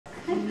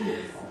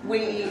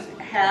We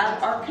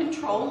have our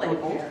control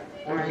labeled,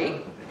 all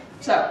right?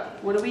 So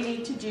what do we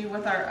need to do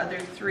with our other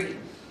three?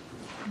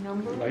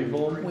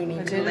 Label them. We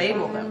need to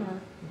label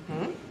them.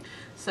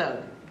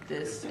 So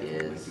this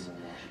is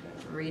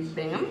Reed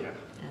Bingham,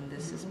 and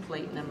this is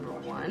plate number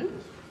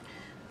 1.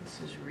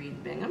 This is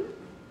Reed Bingham.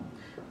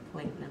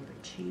 Plate number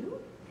 2.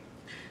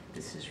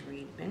 This is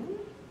Reed Bingham.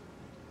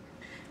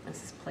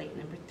 This is plate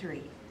number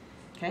 3.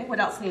 Okay, what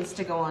else needs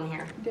to go on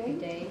here? Date.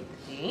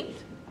 Date.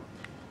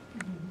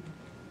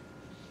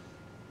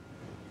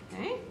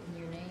 Okay.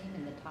 Your name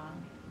and the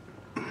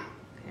time.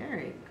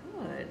 Very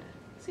good.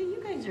 See,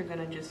 you guys are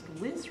gonna just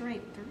whiz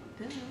right through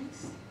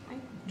this. I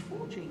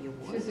told you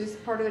would. Is this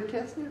part of the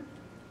test now?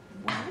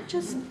 Well,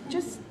 just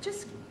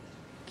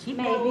keep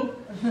Maybe.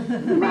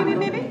 going.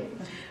 Maybe.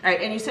 All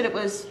right, and you said it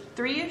was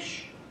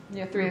 3-ish?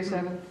 Yeah,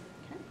 307. Okay.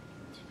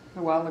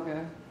 A while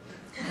ago.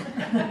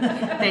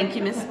 Thank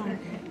you, Miss Margaret.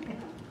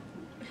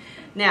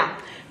 Now,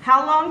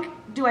 how long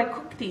do I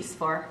cook these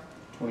for?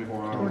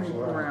 24 hours.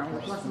 24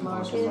 hours. Plus a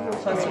month.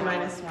 Plus or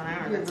minus 1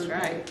 hour. That's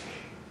right.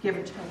 Give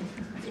or take.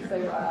 If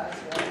they rise,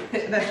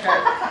 yeah. That's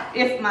right.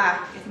 If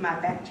my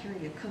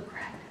bacteria cook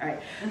right. All right.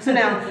 So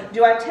now,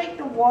 do I take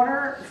the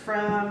water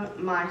from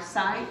my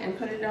site and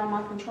put it on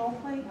my control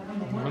plate?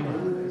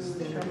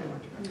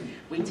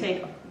 We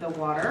take the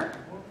water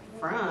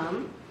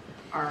from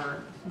our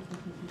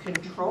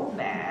control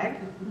bag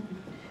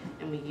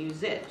and we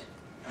use it.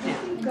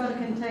 If you've got a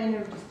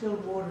container of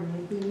distilled water and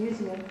you've been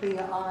using it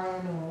via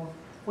iron or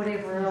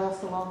whatever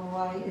else along the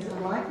way, is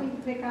it likely to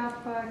pick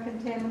up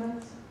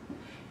contaminants?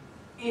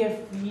 If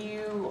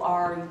you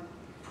are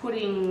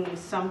putting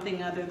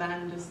something other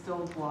than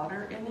distilled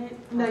water in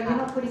it? No, you're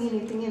not putting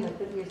anything in it,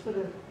 but you're sort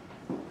of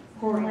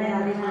pouring it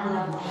out into the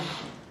line.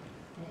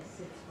 And it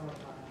sits for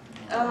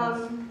a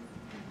while.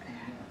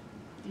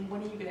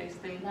 What do you guys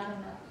think? Not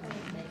enough.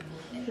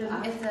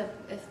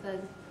 If the,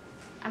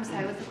 I'm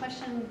sorry, was the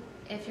question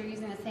if you're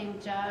using the same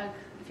jug,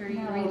 if you're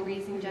No.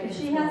 reusing jug? If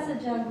she has a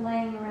jug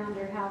laying around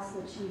her house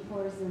that she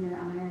pours in her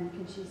iron,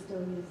 can she still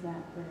use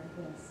that for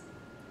this?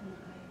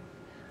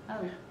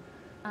 Oh.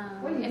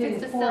 What you're If doing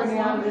it's is pouring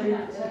distilled out water, of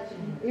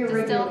it.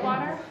 distilled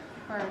water,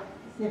 or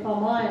If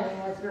I'm ironing,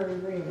 that's very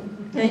rare.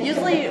 Yeah,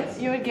 usually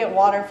you would get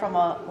water from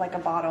a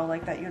bottle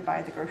like that you would buy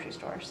at the grocery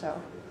store,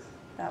 so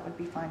that would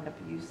be fine to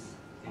use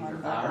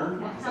on the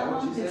Iron? Is that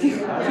what you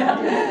said?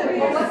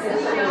 well, what's the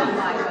shelf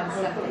life on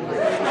something like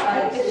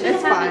that? It should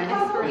It's have fine. an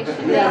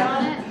expiration date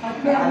on it.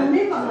 Yeah, I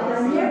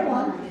remember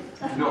one.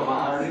 You know what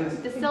my iron is?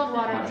 Distilled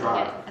water My you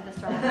dryer. get at the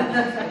store has an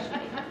expiration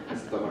date. I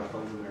just throw my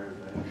phones in there and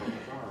then I put my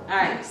dryer on. All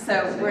right,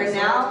 so we're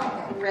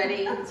now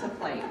ready to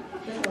play.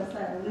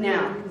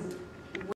 Now,